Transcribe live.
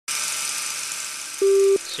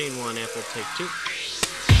Scene 1, Apple, take 2.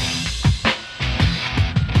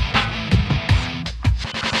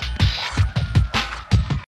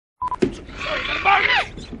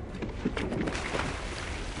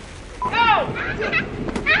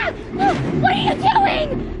 What are you doing?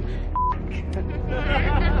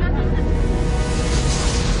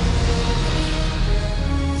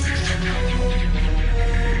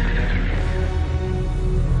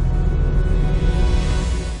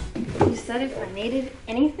 You said if I needed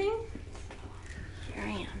anything? Here I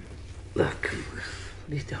am. Look,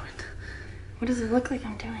 what are you doing? What does it look like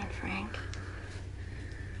I'm doing, Frank?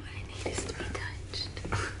 What I need is to be touched.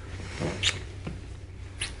 I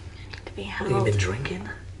need to be held. Have you been drinking?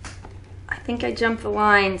 I think I jumped the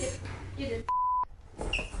lines. If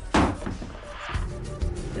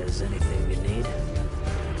there's anything you need.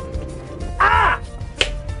 Ah!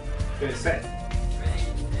 Good set.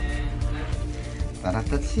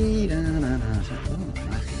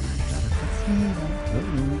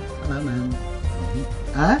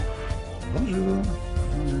 Hein? Bonjour.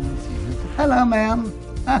 Hello, ma'am.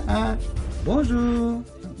 Bonjour.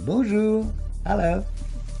 Bonjour. Hello.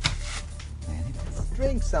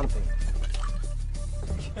 Drink something.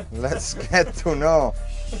 Let's get to know.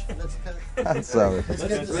 I'm sorry.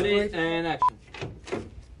 Ready, and action.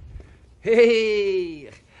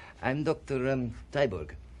 Hey! I'm Dr.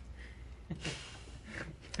 Tyborg.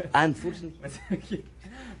 Unfortunately...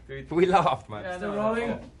 We laughed, man. Yeah, they're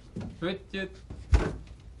rolling.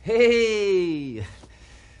 Hey!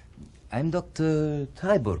 I'm Dr.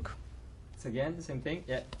 Tyborg. It's again the same thing.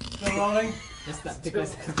 Yeah. Still rolling. Just that.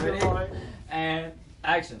 Because ready. And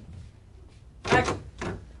action. Action.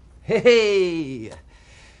 Hey!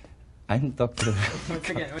 I'm Dr. Once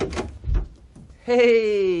again.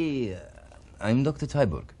 Hey! I'm Dr.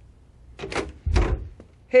 Tyborg.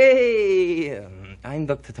 Hey! I'm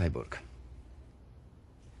Dr. Tyborg.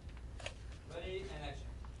 Ready and action.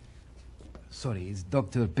 Sorry, it's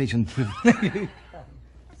Dr. Patient Privilege.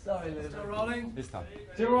 Sorry, Liz. Still rolling. This time.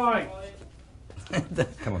 Still rolling.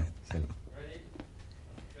 Come on. Say it. Ready.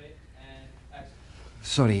 Straight and action.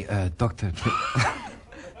 Sorry, Dr.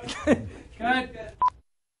 Cut.